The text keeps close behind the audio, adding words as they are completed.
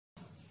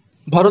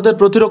ভারতের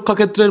প্রতিরক্ষা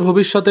ক্ষেত্রের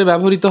ভবিষ্যতে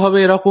ব্যবহৃত হবে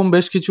এরকম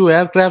বেশ কিছু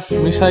এয়ারক্রাফট,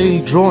 মিসাইল,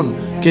 ড্রোন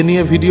কে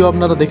নিয়ে ভিডিও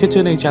আপনারা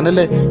দেখেছেন এই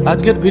চ্যানেলে।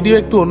 আজকের ভিডিও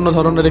একটু অন্য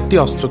ধরনের একটি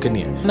অস্ত্রকে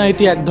নিয়ে। না,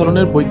 এটি এক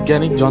ধরনের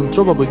বৈজ্ঞানিক যন্ত্র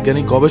বা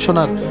বৈজ্ঞানিক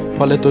গবেষণার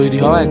ফলে তৈরি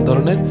হওয়া এক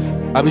ধরনের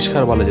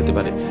আবিষ্কার বলা যেতে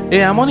পারে।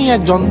 এমনই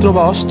এক যন্ত্র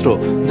বা অস্ত্র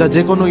যা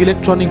যে কোনো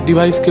ইলেকট্রনিক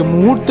ডিভাইসকে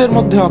মুহূর্তের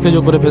মধ্যে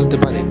অকেজো করে ফেলতে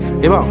পারে।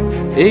 এবং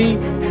এই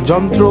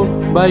যন্ত্র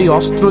বা এই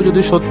অস্ত্র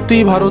যদি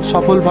সত্যিই ভারত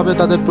সফলভাবে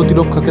তাদের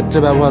প্রতিরক্ষা ক্ষেত্রে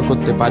ব্যবহার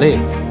করতে পারে,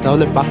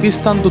 তাহলে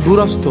পাকিস্তান তো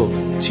দূরস্থ,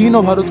 চীন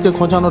ও ভারতকে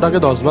খোঁচানোর আগে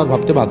 10 বার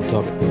ভাবতে বাধ্য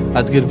হবে।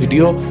 আজকের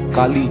ভিডিও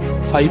কালি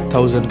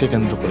 5000 কে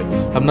কেন্দ্র করে।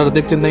 আপনারা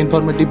দেখছেন দ্য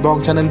ইনফরমেটিভ বং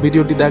চ্যানেল।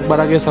 ভিডিওটি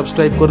দেখবার আগে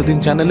সাবস্ক্রাইব করে দিন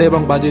চ্যানেলে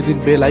এবং বাজিয়ে দিন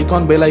বেল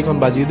আইকন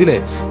বাজিয়ে দিলে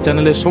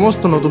চ্যানেলের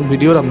সমস্ত নতুন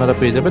ভিডিওর আপনারা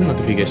পেয়ে যাবেন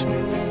নোটিফিকেশন।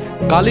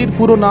 কালির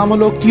পুরো নাম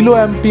হলো কিলো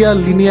অ্যাম্পিয়ার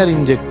লিনিয়ার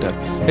ইনজেক্টর।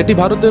 এটি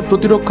ভারতের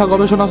প্রতিরক্ষা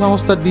গবেষণা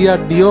সংস্থা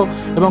DRDO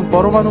এবং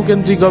পরমাণু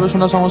কেন্দ্রিক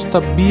গবেষণা সংস্থা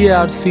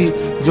BARC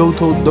যৌথ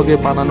উদ্যোগে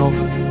বানানো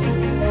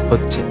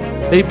হচ্ছে।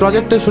 এই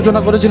প্রজেক্টের সূচনা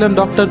করেছিলেন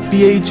ডক্টর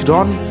PH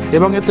রন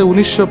এবং এতে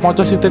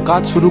 1985-তে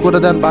কাজ শুরু করে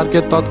দেন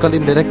বার্কের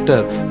তৎকালীন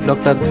ডাইরেক্টর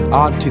ডক্টর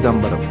R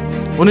চিদম্বরম।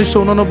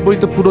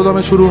 1989-তে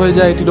পুরোদমে শুরু হয়ে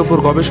যায় এটির ওপর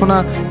গবেষণা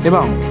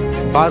এবং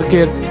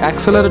বার্কের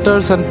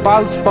অ্যাক্সেলারেটরস অ্যান্ড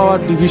পালস পাওয়ার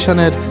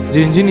ডিভিশনের যে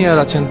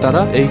ইঞ্জিনিয়ার আছেন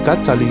তারা এই কাজ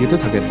চালিয়ে যেতে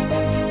থাকেন।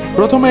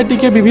 প্রথমে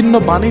এটিকে বিভিন্ন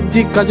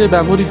বাণিজ্যিক কাজে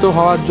ব্যবহৃত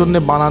হওয়ার জন্য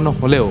বানানো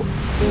হলেও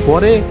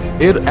পরে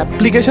এর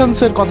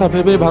অ্যাপ্লিকেশনসের কথা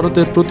ভেবে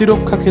ভারতের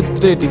প্রতিরক্ষা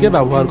ক্ষেত্রে এটিকে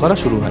ব্যবহার করা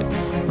শুরু হয়।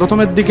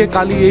 প্রথমের দিকে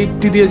কালি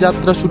 80 দিয়ে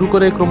যাত্রা শুরু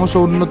করে ক্রমশ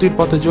উন্নতির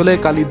পথে চলে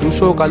কালি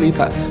 200, কালি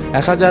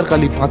 1000,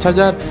 কালি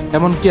 5000,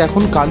 এমনকি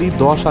এখন কালি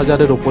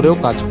 10,000-এর ওপরেও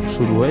কাজ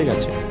শুরু হয়ে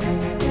গেছে।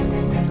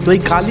 তো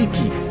এই কালি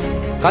কি?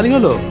 কালি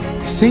হলো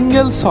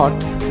single shot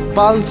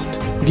pulsed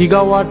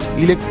gigawatt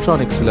electron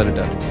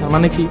accelerator.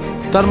 মানে কি?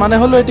 তার মানে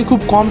হলো এটি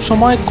খুব কম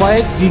সময়ে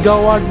কয়েক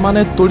গিগাওয়াট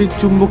মানে তড়িৎ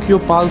চুম্বকীয়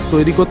পালস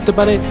তৈরি করতে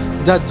পারে,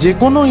 যা যে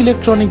কোনো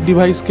ইলেকট্রনিক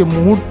ডিভাইসকে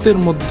মুহূর্তের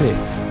মধ্যে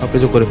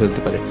অকেজো করে ফেলতে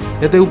পারে।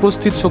 এতে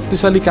উপস্থিত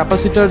শক্তিশালী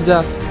ক্যাপাসিটর যা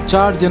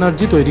চার্জ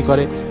এনার্জি তৈরি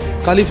করে।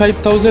 কালি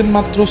 5000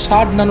 মাত্র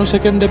 60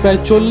 ন্যানোসেকেন্ডে প্রায়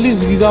 40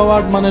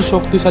 গিগাওয়াট মানে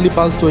শক্তিশালী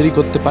পালস তৈরি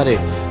করতে পারে।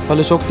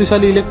 ফলে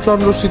শক্তিশালী ইলেকট্রন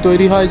রশ্মি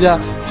তৈরি হয় যা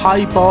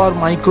হাই পাওয়ার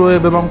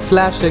মাইক্রোওয়েভ এবং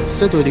ফ্ল্যাশ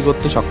এক্সরে তৈরি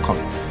করতে সক্ষম।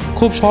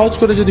 খুব সহজ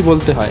করে যদি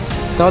বলতে হয়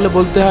তাহলে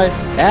বলতে হয়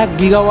 1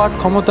 গিগাওয়াট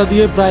ক্ষমতা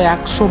দিয়ে প্রায়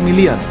 100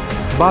 মিলিয়ন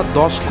বা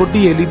 10 কোটি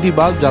LED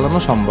বাল্ব জ্বালানো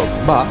সম্ভব।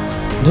 বা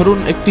ধরুন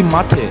একটি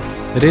মাঠে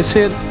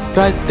রেসের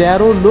প্রায়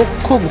 13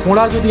 লক্ষ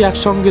ঘোড়া যদি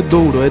একসঙ্গে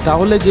দৌড়য়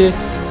তাহলে যে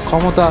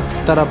ক্ষমতা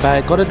তারা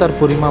ব্যয় করে তার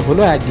পরিমাপ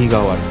হলো 1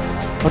 গিগাওয়াট।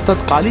 অর্থাৎ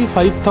কালি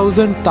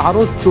 5000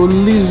 তারও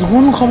 40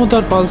 গুণ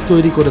ক্ষমতার পালস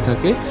তৈরি করে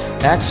থাকে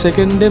 1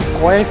 সেকেন্ডের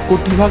কয়েক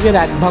কোটি ভাগের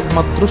 1 ভাগ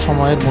মাত্র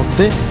সময়ের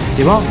মধ্যে,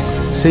 এবং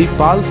সেই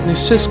পালস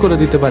নিঃশেষ করে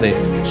দিতে পারে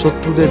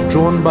শত্রুদের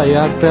ড্রোন বা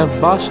এয়ারক্রাফট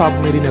বা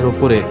সাবমেরিনের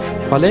ওপরে।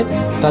 ফলে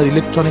তার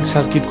ইলেকট্রনিক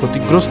সার্কিট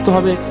ক্ষতিগ্রস্ত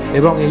হবে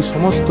এবং এই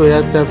সমস্ত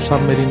এয়ারক্রাফট,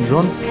 সাবমেরিন,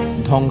 ড্রোন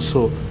ধ্বংস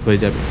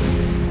হয়ে যাবে।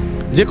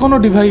 যে কোনো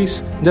ডিভাইস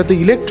যাতে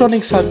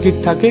ইলেকট্রনিক সার্কিট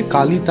থাকে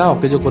কালি তা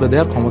অকেজো করে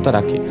দেওয়ার ক্ষমতা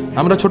রাখে।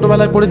 আমরা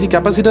ছোটবেলায় পড়েছি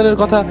ক্যাপাসিটরের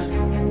কথা।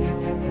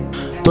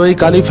 তো এই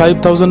কালি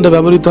 5000-এ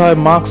ব্যবহৃত হয়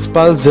মার্কস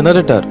পালস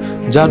জেনারেটর,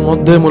 যার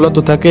মধ্যে মূলত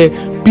থাকে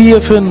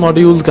PFN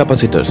মডিউল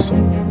ক্যাপাসিটরস।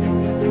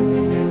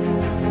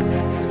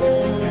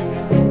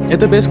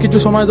 এতে বেশ কিছু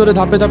সময় ধরে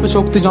ধাপে ধাপে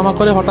শক্তি জমা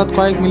করে হঠাৎ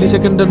কয়েক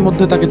মিলিসেকেন্ডের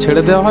মধ্যে তাকে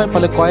ছেড়ে দেওয়া হয়,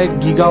 ফলে কয়েক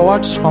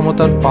গিগাওয়াট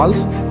ক্ষমতার পালস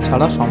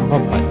ছাড়া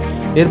সম্ভব হয়।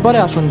 এরপরে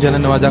আসুন জেনে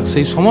নেওয়া যাক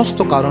সেই সমস্ত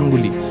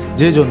কারণগুলি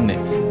যে জন্যে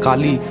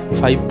কালি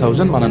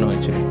 5000 বানানো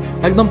হয়েছিল।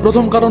 একদম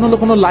প্রথম কারণ হলো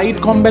কোনো লাইট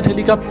কমব্যাট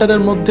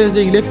হেলিকপ্টারের মধ্যে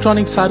যে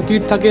ইলেকট্রনিক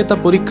সার্কিট থাকে তা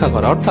পরীক্ষা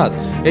করা। অর্থাৎ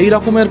এই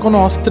রকমের কোনো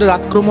অস্ত্রের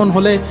আক্রমণ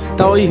হলে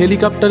তা ওই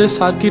হেলিকপ্টারের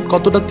সার্কিট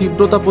কতটা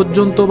তীব্রতা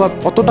পর্যন্ত বা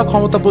কতটা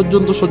ক্ষমতা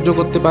পর্যন্ত সহ্য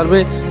করতে পারবে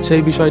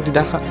সেই বিষয়টি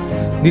দেখা।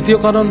 দ্বিতীয়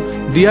কারণ,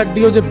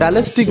 DRDO যে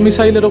ব্যালিস্টিক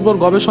মিসাইলের ওপর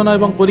গবেষণা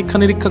এবং পরীক্ষা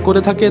নিরীক্ষা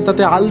করে থাকে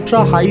তাতে আলট্রা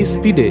হাই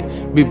স্পিডে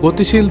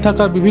গতিশীল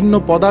থাকা বিভিন্ন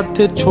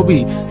পদার্থের ছবি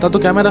তা তো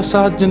ক্যামেরার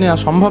সাহায্যে নেওয়া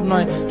সম্ভব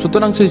নয়।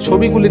 সুতরাং সেই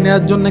ছবিগুলি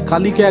নেওয়ার জন্য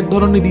কালিকে এক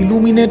ধরনের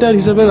ইলুমিনেটর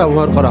হিসেবে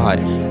ব্যবহার করা হয়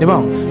এবং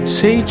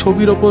সেই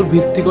ছবির ওপর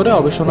ভিত্তি করে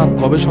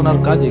গবেষণার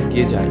কাজ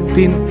এগিয়ে যায়।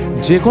 3,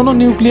 যে কোনো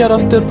নিউক্লিয়ার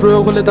অস্ত্রের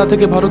প্রয়োগ হলে তা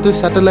থেকে ভারতের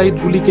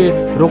স্যাটেলাইটগুলিকে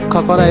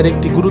রক্ষা করা এর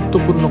একটি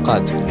গুরুত্বপূর্ণ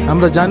কাজ।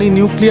 আমরা জানি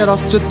নিউক্লিয়ার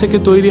অস্ত্রের থেকে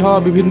তৈরি হওয়া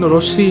বিভিন্ন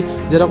রশ্মি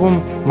যেরকম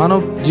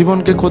মানব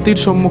জীবনকে ক্ষতির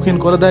সম্মুখীন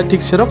করে দেয়,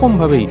 ঠিক সেরকম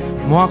ভাবেই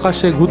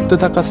মহাকাশে ঘুরতে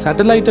থাকা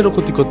স্যাটেলাইটেরও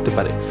ক্ষতি করতে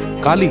পারে।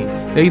 কালি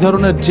এই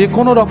ধরনের যে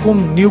কোনো রকম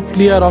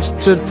নিউক্লিয়ার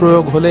অস্ত্রের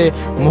প্রয়োগ হলে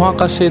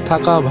মহাকাশে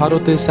থাকা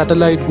ভারতের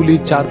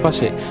স্যাটেলাইটগুলির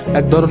চারপাশে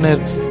এক ধরনের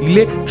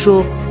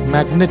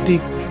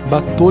ইলেকট্রোম্যাগনেটিক বা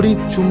তড়িৎ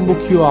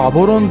চুম্বকীয়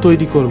আবরণ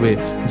তৈরি করবে,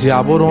 যে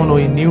আবরণ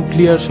ওই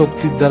নিউক্লিয়ার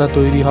শক্তির দ্বারা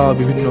তৈরি হওয়া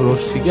বিভিন্ন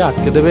রশ্মিকে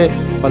আটকে দেবে।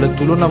 ফলে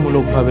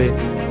তুলনামূলকভাবে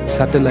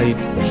স্যাটেলাইট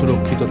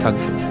সুরক্ষিত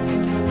থাকবে।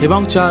 এবং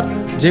 4,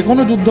 যে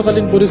কোনো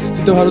যুদ্ধকালীন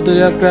পরিস্থিতিতে ভারতের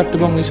এয়ারক্রাফট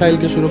এবং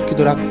মিসাইলকে সুরক্ষিত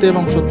রাখতে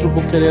এবং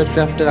শত্রুপক্ষের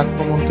এয়ারক্রাফটের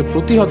আক্রমণকে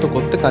প্রতিহত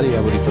করতে কালি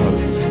ব্যবহৃত হবে।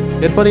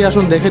 এরপরেই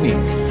আসুন দেখে নিই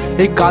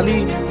এই কালি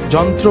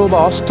যন্ত্র বা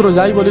অস্ত্র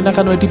যাই বলি না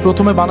কেন এটি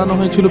প্রথমে বানানো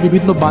হয়েছিল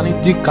বিভিন্ন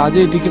বাণিজ্যিক কাজে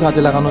এটিকে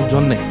কাজে লাগানোর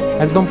জন্য।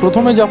 একদম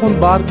প্রথমে যখন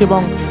বার্ক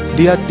এবং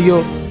DRDO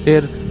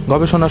এর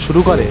গবেষণা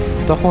শুরু করে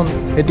তখন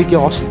এটিকে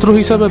অস্ত্র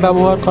হিসাবে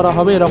ব্যবহার করা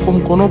হবে এরকম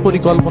কোনো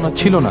পরিকল্পনা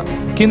ছিল না।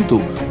 কিন্তু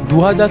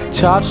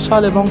 2004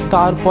 সাল এবং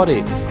তারপরে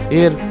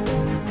এর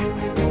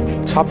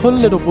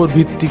সাফল্যের উপর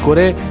ভিত্তি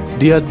করে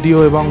ডিআরডিও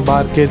এবং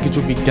বার্কের কিছু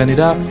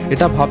বিজ্ঞানীরা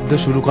এটা ভাবতে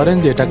শুরু করেন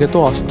যে এটাকে তো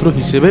অস্ত্র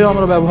হিসেবেও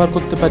আমরা ব্যবহার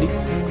করতে পারি।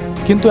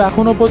 কিন্তু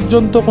এখনো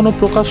পর্যন্ত কোনো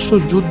প্রকাশ্য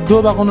যুদ্ধ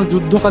বা কোনো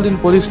যুদ্ধকালীন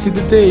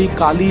পরিস্থিতিতে এই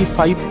কালি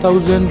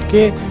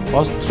 5000কে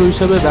অস্ত্র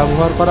হিসেবে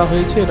ব্যবহার করা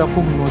হয়েছে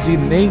এরকম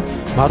নজির নেই।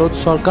 ভারত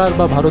সরকার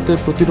বা ভারতের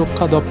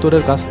প্রতিরক্ষা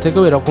দপ্তরের কাছ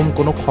থেকেও এরকম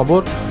কোনো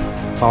খবর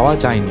পাওয়া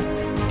যায়নি।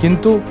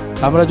 কিন্তু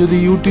আমরা যদি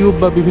ইউটিউব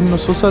বা বিভিন্ন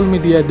সোশ্যাল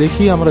মিডিয়ায়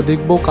দেখি, আমরা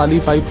দেখব কালি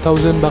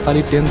 5000 বা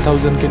কালি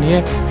 10,000কে নিয়ে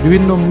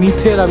বিভিন্ন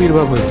মিথের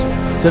আবির্ভাব হয়েছে।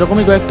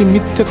 সেরকমই কয়েকটি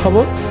মিথ্যে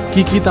খবর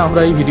কি তা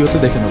আমরা এই ভিডিওতে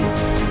দেখে নেব।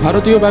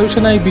 ভারতীয়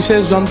বায়ুসেনা এই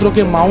বিশেষ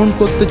যন্ত্রকে মাউন্ট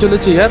করতে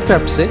চলেছে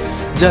এয়ারক্রাফটসে,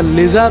 যা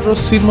লেজার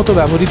রশ্মির মতো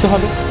ব্যবহৃত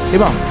হবে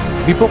এবং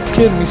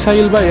বিপক্ষের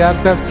মিসাইল বা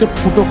এয়ারক্রাফটকে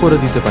ফুটো করে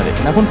দিতে পারে।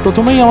 এখন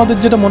প্রথমেই আমাদের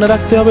যেটা মনে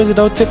রাখতে হবে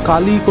সেটা হচ্ছে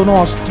কালি কোনো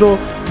অস্ত্র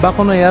বা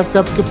কোনো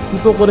এয়ারক্রাফটকে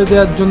ফুটো করে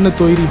দেওয়ার জন্য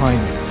তৈরি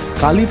হয়নি।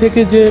 কালি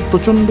থেকে যে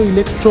প্রচণ্ড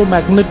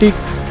ইলেকট্রোম্যাগনেটিক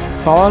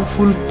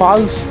পাওয়ারফুল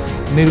পালস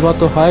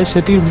নির্গত হয়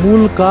সেটির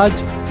মূল কাজ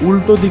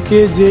উল্টো দিকে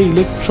যে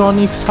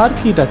ইলেকট্রনিক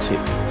সার্কিট আছে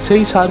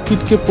সেই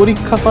সার্কিটকে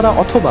পরীক্ষা করা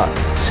অথবা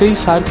সেই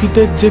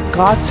সার্কিটের যে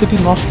কাজ সেটি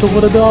নষ্ট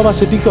করে দেওয়া বা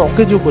সেটিকে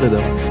অকেজো করে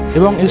দেওয়া,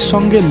 এবং এর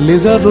সঙ্গে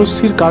লেজার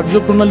রশ্মির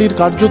কার্যপ্রণালীর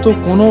কার্যত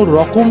কোনো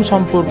রকম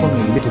সম্পর্ক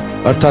নেই।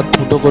 অর্থাৎ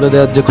ফুটো করে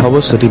দেওয়ার যে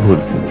খবর সেটি ভুল।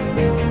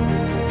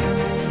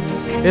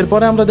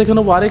 এরপরে আমরা দেখে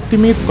নেব আরেকটি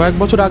মিথ। কয়েক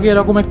বছর আগে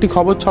এরকম একটি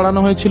খবর ছড়ানো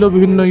হয়েছিল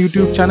বিভিন্ন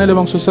ইউটিউব চ্যানেল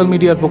এবং সোশ্যাল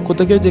মিডিয়ার পক্ষ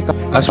থেকে যে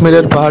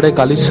কাশ্মীরের পাহাড়ে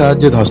কালির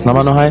সাহায্যে ধস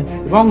নামানো হয়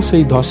এবং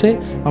সেই ধসে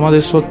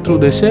আমাদের শত্রু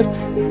দেশের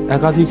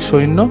একাধিক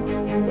সৈন্য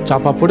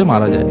চাপা পড়ে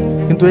মারা যায়।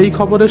 কিন্তু এই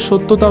খবরের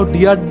সত্যতাও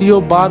ডিআরডিও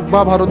বার্ক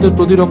বা ভারতের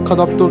প্রতিরক্ষা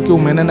দপ্তর কেউ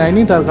মেনে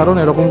নেয়নি, তার কারণ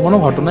এরকম কোনো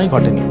ঘটনাই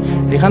ঘটেনি।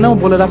 এখানেও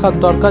বলে রাখার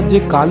দরকার যে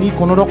কালি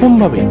কোনো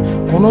রকমভাবে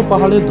কোনো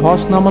পাহাড়ে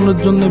ধস নামানোর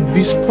জন্য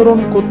বিস্ফোরণ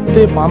করতে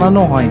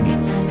বানানো হয়নি।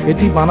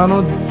 এটি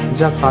বানানোর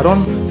যা কারণ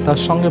তার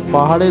সঙ্গে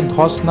পাহাড়ে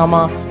ধস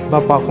নামা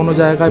বা কোনো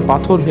জায়গায়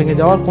পাথর ভেঙে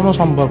যাওয়ার কোনো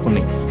সম্পর্ক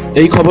নেই।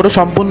 এই খবরও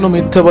সম্পূর্ণ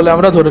মিথ্যে বলে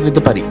আমরা ধরে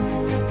নিতে পারি।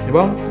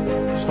 এবং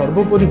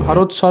সর্বোপরি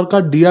ভারত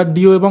সরকার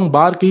ডিআরডিও এবং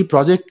বার্ক এই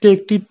প্রজেক্টকে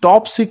একটি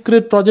টপ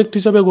সিক্রেট প্রজেক্ট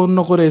হিসেবে গণ্য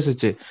করে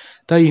এসেছে।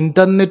 তাই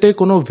ইন্টারনেটে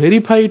কোনো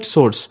ভেরিফাইড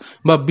সোর্স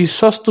বা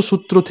বিশ্বস্ত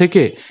সূত্র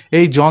থেকে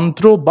এই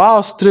যন্ত্র বা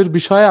অস্ত্রের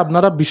বিষয়ে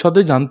আপনারা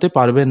বিশদে জানতে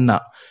পারবেন না।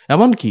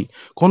 এমনকি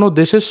কোনো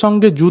দেশের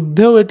সঙ্গে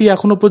যুদ্ধেও এটি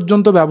এখনো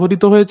পর্যন্ত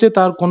ব্যবহৃত হয়েছে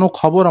তার কোনো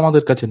খবর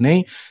আমাদের কাছে নেই।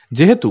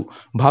 যেহেতু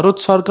ভারত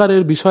সরকার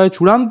এর বিষয়ে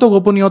চূড়ান্ত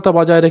গোপনীয়তা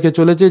বজায় রেখে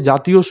চলেছে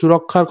জাতীয়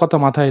সুরক্ষার কথা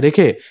মাথায়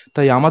রেখে,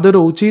 তাই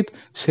আমাদেরও উচিত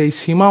সেই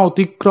সীমা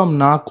অতিক্রম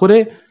না করে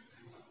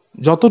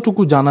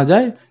যতটুকু জানা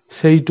যায়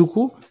সেইটুকু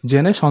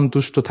জেনে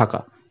সন্তুষ্ট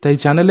থাকা। তাই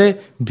চ্যানেলে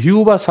ভিউ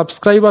বা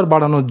সাবস্ক্রাইবার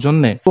বাড়ানোর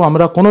জন্য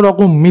আমরা কোনো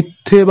রকম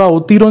মিথ্যে বা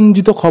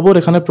অতিরঞ্জিত খবর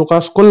এখানে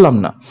প্রকাশ করলাম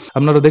না।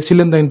 আপনারা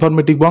দেখছিলেন দ্য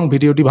ইনফরমেটিভ বং।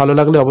 ভিডিওটি ভালো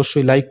লাগলে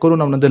অবশ্যই লাইক করুন।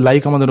 আপনাদের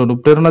লাইক আমাদের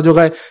অনুপ্রেরণা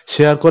যোগায়।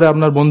 শেয়ার করে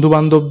আপনার বন্ধু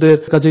বান্ধবদের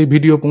কাছে এই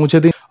ভিডিও পৌঁছে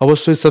দিন।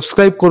 অবশ্যই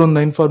সাবস্ক্রাইব করুন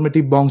দ্য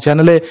ইনফরমেটিভ বং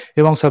চ্যানেলে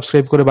এবং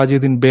সাবস্ক্রাইব করে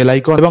বাজিয়ে দিন বেল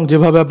আইকন। এবং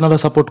যেভাবে আপনারা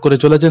সাপোর্ট করে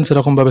চলেছেন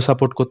সেরকম ভাবে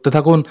সাপোর্ট করতে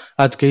থাকুন।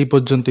 আজকে এই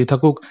পর্যন্তই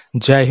থাকুক।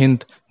 জয় হিন্দ,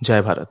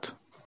 জয় ভারত।